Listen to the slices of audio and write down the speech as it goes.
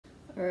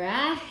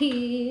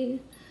Right.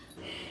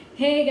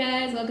 Hey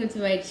guys, welcome to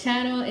my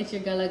channel. It's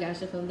your girl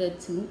Agasha from the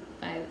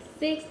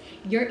 256,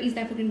 your East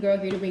African girl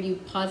here to bring you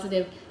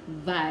positive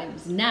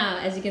vibes. Now,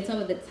 as you can tell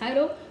with the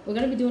title, we're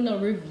gonna be doing a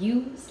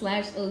review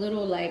slash a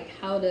little like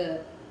how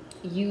to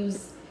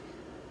use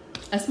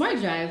a smart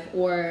drive,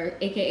 or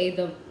aka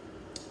the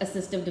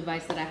assistive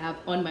device that I have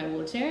on my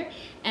wheelchair.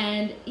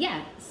 And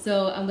yeah,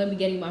 so I'm gonna be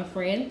getting my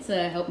friend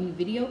to help me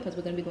video because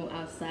we're gonna be going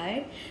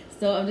outside.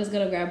 So I'm just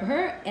gonna grab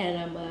her and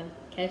I'm gonna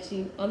catch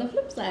you on the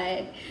flip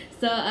side.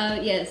 So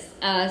yes,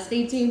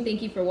 stay tuned.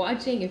 Thank you for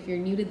watching. If you're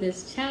new to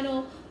this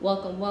channel,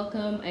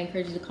 welcome. I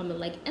encourage you to comment,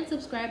 like, and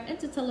subscribe, and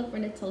to tell a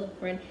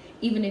friend,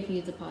 even if you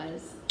need to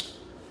pause.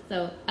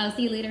 So I'll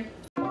see you later.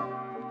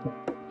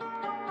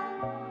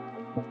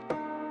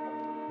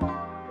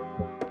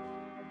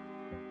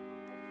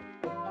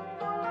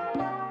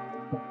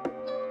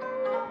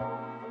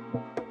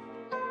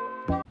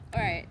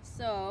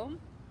 So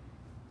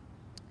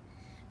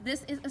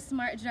this is a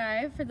smart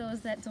drive for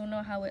those that don't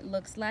know how it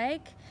looks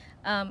like.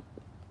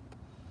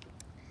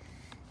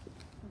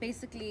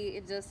 Basically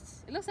it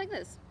looks like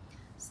this.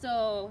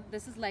 So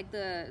this is like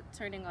the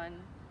turning on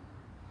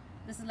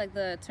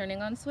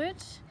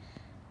switch,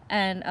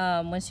 and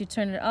once you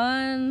turn it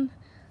on,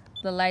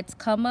 the lights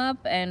come up,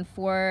 and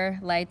 4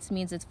 lights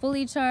means it's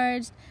fully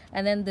charged,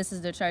 and then this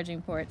is the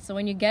charging port. So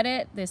when you get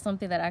it, there's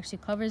something that actually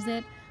covers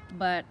it,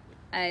 but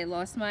I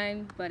lost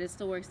mine, but it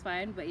still works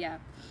fine. But yeah,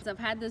 so I've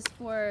had this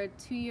for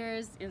 2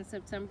 years in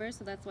September,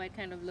 so that's why it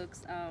kind of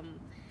looks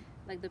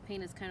like the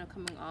paint is kind of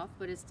coming off,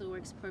 but it still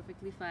works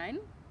perfectly fine.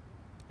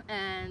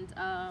 And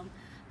I'm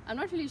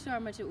not really sure how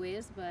much it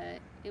weighs, but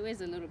it weighs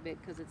a little bit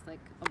because it's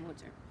like a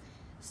motor.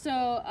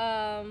 So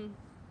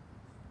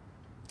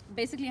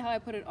basically how I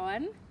put it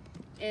on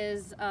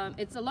is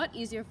it's a lot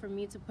easier for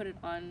me to put it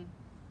on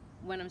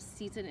when I'm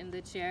seated in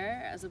the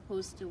chair as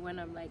opposed to when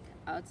I'm like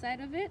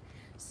outside of it.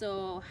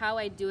 So how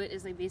I do it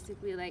is I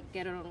basically like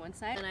get it on one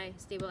side and I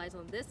stabilize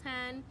on this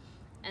hand,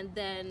 and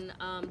then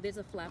there's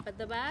a flap at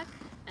the back,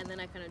 and then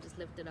I kind of just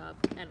lift it up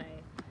and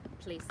I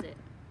place it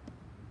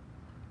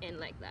in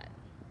like that.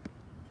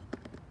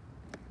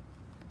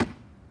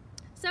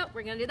 So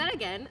we're gonna do that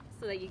again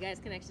so that you guys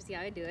can actually see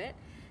how I do it.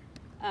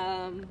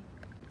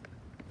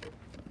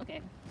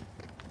 Okay,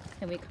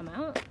 can we come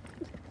out?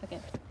 Okay.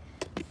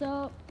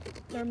 So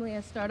normally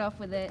I start off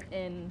with it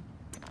in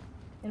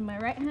my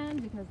right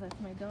hand because that's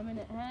my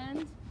dominant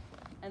hand,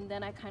 and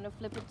then I kind of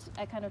flip it,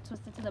 I kind of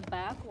twist it to the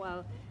back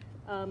while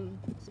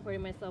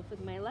supporting myself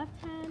with my left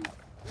hand,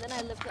 and then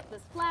I lift up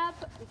this flap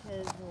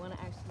because we want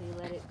to actually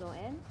let it go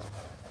in.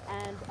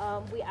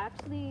 And we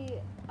actually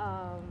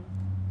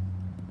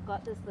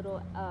got this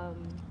little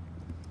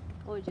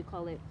what would you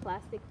call it,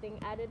 plastic thing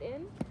added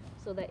in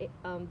so that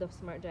the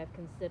smart drive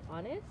can sit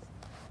on it.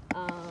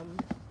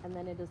 And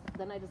then I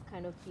just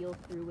kind of feel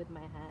through with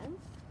my hands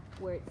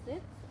where it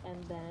sits,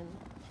 and then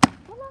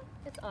voila,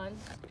 it's on.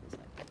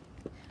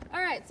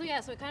 Alright, so yeah,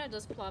 so it kind of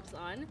just plops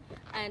on,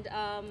 and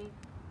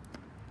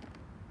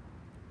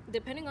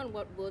depending on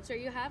what wheelchair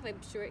you have, I'm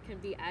sure it can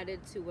be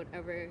added to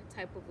whatever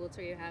type of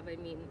wheelchair you have. I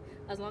mean,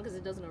 as long as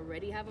it doesn't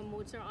already have a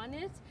motor on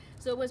it.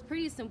 So it was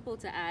pretty simple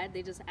to add.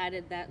 They just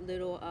added that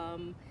little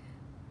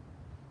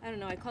I don't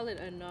know, I call it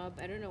a knob,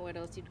 I don't know what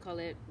else you'd call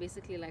it,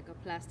 basically like a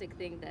plastic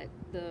thing that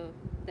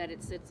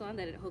it sits on,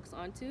 that it hooks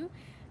onto.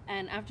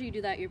 And after you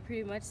do that, you're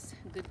pretty much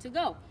good to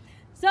go.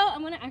 So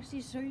I'm gonna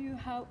actually show you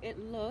how it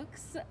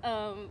looks.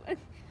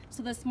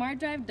 So the smart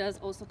drive does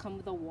also come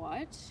with a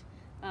watch.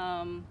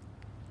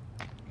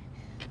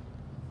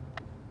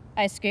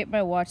 I scraped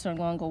my watch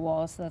along a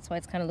wall, so that's why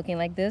it's kind of looking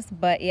like this.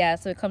 But yeah,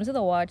 so it comes with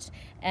a watch,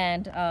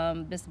 and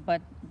this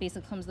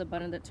basically comes the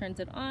button that turns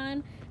it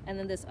on, and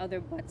then this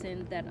other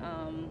button that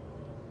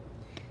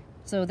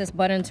so this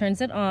button turns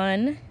it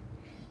on,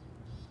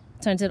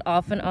 turns it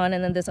off and on,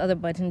 and then this other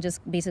button just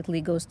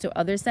basically goes to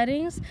other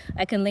settings.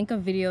 I can link a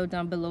video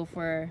down below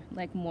for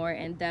like more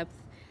in-depth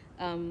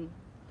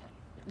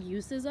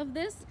uses of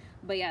this,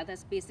 but yeah,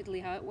 that's basically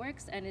how it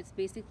works. And it's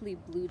basically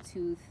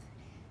Bluetooth.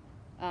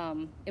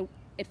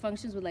 It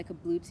functions with like a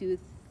Bluetooth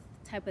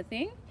type of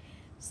thing.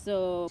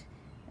 So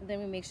then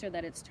we make sure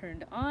that it's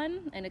turned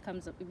on, and it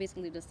comes up, it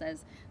basically just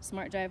says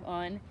smart drive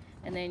on,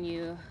 and then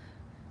you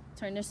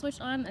turn the switch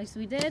on as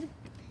we did,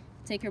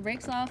 take your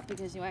brakes off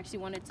because you actually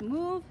want it to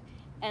move,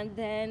 and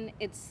then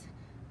it's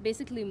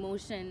basically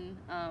motion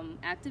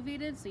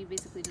activated, so you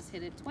basically just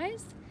hit it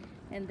twice,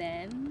 and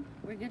then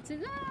we're good to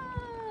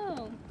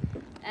go.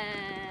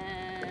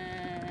 And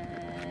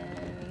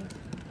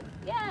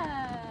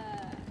yeah.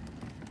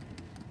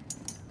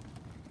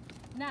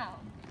 Now,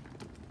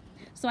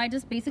 so I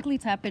just basically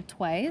tap it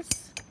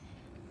twice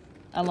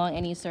along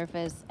any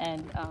surface,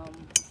 and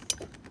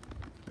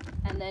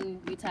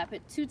then you tap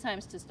it 2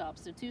 times to stop.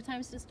 So 2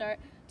 times to start,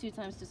 2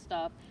 times to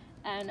stop.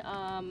 And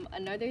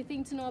another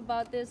thing to know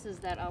about this is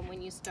that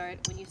when you start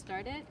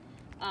it,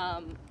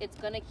 it's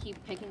gonna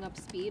keep picking up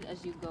speed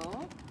as you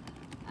go.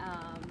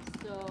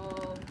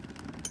 So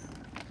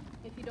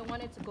if you don't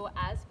want it to go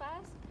as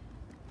fast,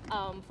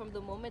 from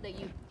the moment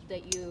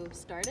that you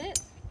start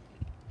it,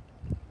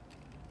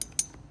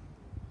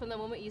 from the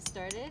moment you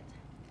start it,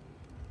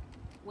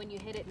 when you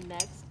hit it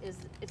next,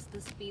 it's the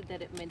speed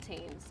that it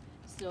maintains.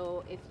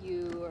 So if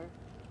you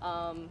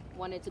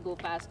want it to go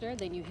faster,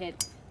 then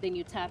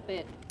you tap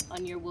it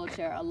on your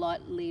wheelchair a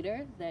lot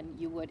later than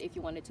you would if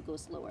you wanted to go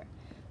slower.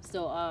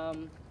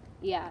 So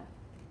yeah.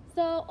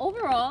 So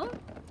overall,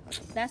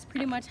 that's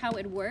pretty much how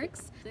it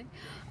works.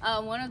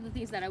 One of the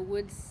things that I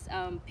would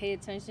pay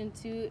attention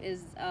to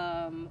is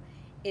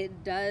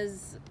it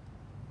does,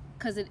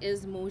 because it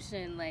is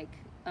motion like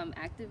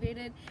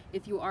activated,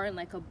 if you are in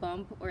like a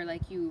bump or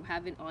like you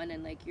have it on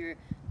and like you're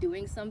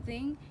doing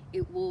something,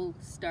 it will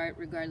start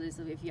regardless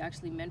of if you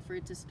actually meant for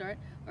it to start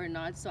or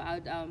not. So I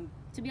would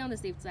to be on the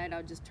safe side,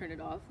 I'll just turn it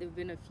off. There have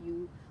been a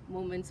few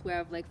moments where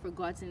I've like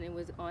forgotten it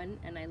was on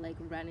and I like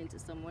ran into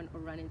someone or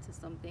run into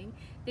something.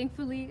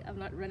 Thankfully I've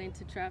not run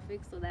into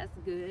traffic, so that's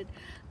good.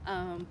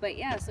 But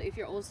yeah, so if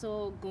you're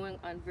also going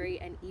on very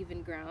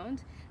uneven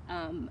ground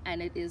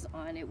and it is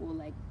on, it will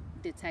like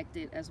detect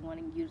it as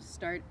wanting you to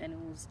start and it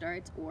will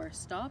start or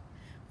stop.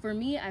 For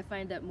me, I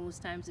find that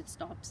most times it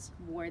stops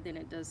more than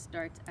it does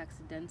start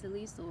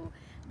accidentally, so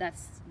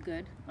that's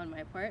good on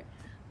my part.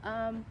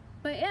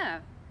 But yeah,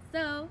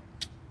 so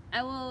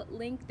I will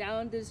link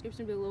down the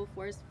description below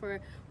for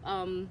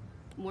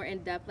more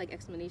in-depth like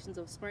explanations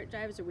of smart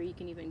drives or where you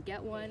can even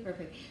get one.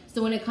 Perfect.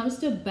 So when it comes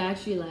to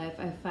battery life,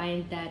 I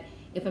find that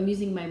if I'm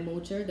using my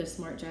motor, the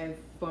smart drive,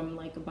 from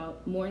like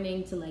about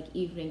morning to like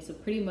evening, so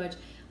pretty much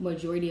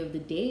majority of the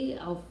day,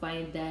 I'll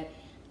find that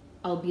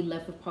I'll be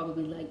left with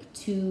probably like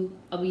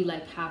I'll be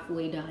like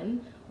halfway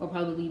done, or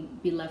probably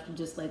be left with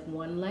just like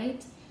one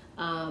light.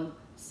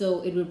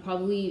 So it would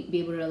probably be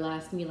able to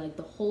last me like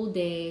the whole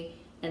day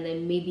and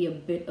then maybe a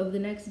bit of the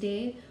next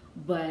day,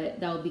 but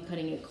that would be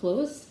cutting it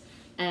close.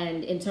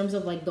 And in terms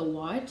of like the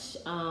watch,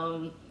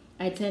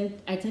 I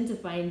tend to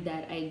find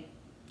that I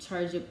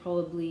charge it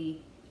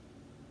probably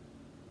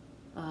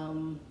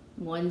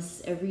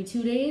once every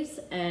 2 days,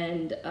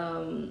 and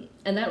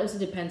that also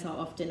depends how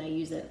often I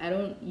use it. I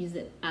don't use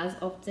it as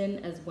often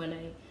as when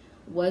I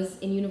was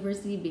in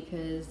university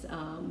because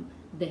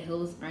the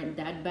hills aren't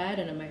that bad,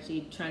 and I'm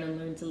actually trying to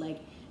learn to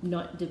like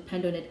not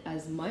depend on it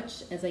as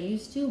much as I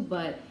used to.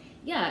 But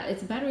yeah,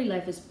 its battery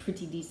life is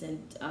pretty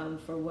decent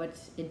for what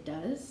it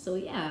does. So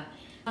yeah.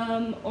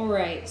 All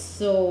right,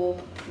 so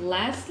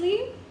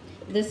lastly,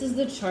 this is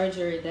the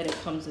charger that it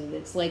comes with.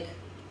 It's like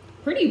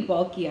pretty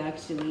bulky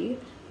actually,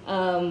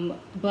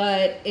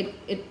 but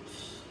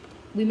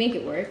we make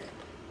it work.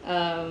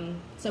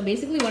 So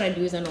basically what I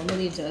do is I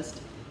normally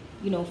just,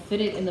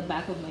 fit it in the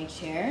back of my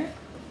chair.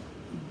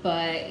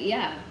 But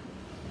yeah,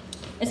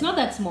 it's not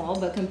that small,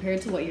 but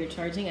compared to what you're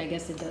charging, I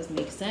guess it does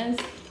make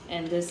sense.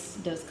 And this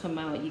does come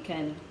out. You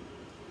can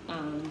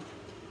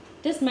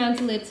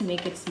dismantle it to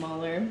make it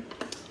smaller.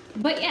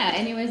 But yeah,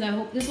 anyways, I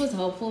hope this was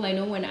helpful. I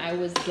know when I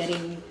was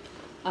getting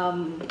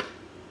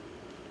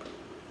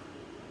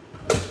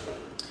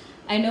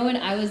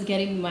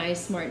my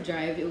smart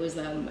drive, it was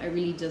I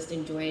really just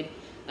enjoyed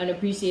and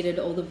appreciated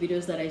all the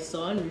videos that I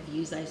saw and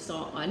reviews I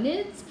saw on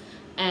it.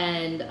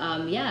 And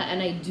yeah,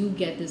 and I do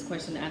get this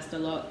question asked a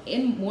lot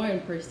more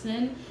in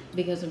person,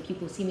 because when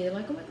people see me, they're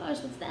like, oh my gosh,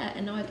 what's that?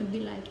 And now I can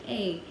be like,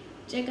 hey,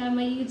 check out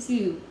my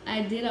YouTube.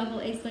 I did a whole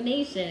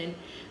explanation.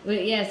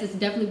 But yes, it's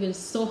definitely been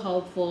so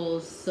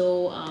helpful,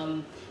 so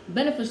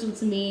beneficial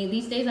to me.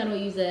 These days I don't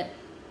use it.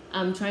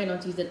 I'm trying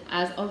not to use it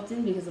as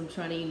often because I'm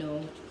trying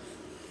to,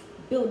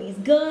 build these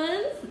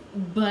guns.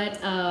 But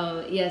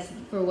yes,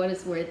 for what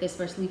it's worth,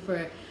 especially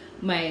for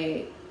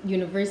my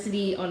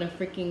university on a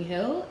freaking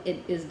hill,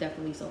 it is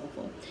definitely so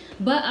helpful.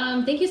 But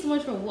thank you so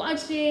much for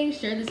watching.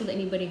 Share this with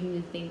anybody who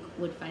you think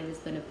would find this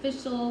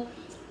beneficial.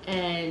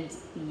 And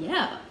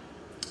yeah,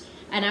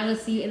 and I will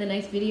see you in the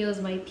next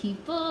videos, my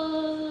people.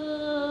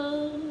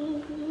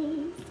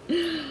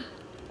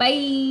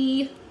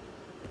 Bye.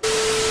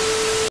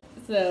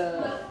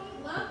 So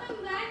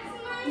welcome back to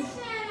my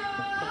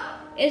channel.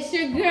 It's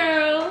your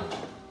girl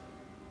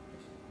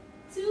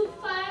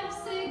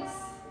 256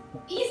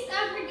 East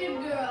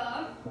African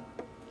girl.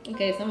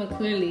 Okay, someone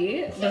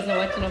clearly doesn't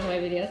watch enough of my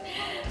videos.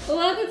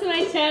 Welcome to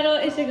my channel.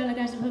 It's your girl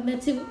Natasha from the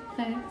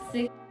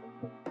 256.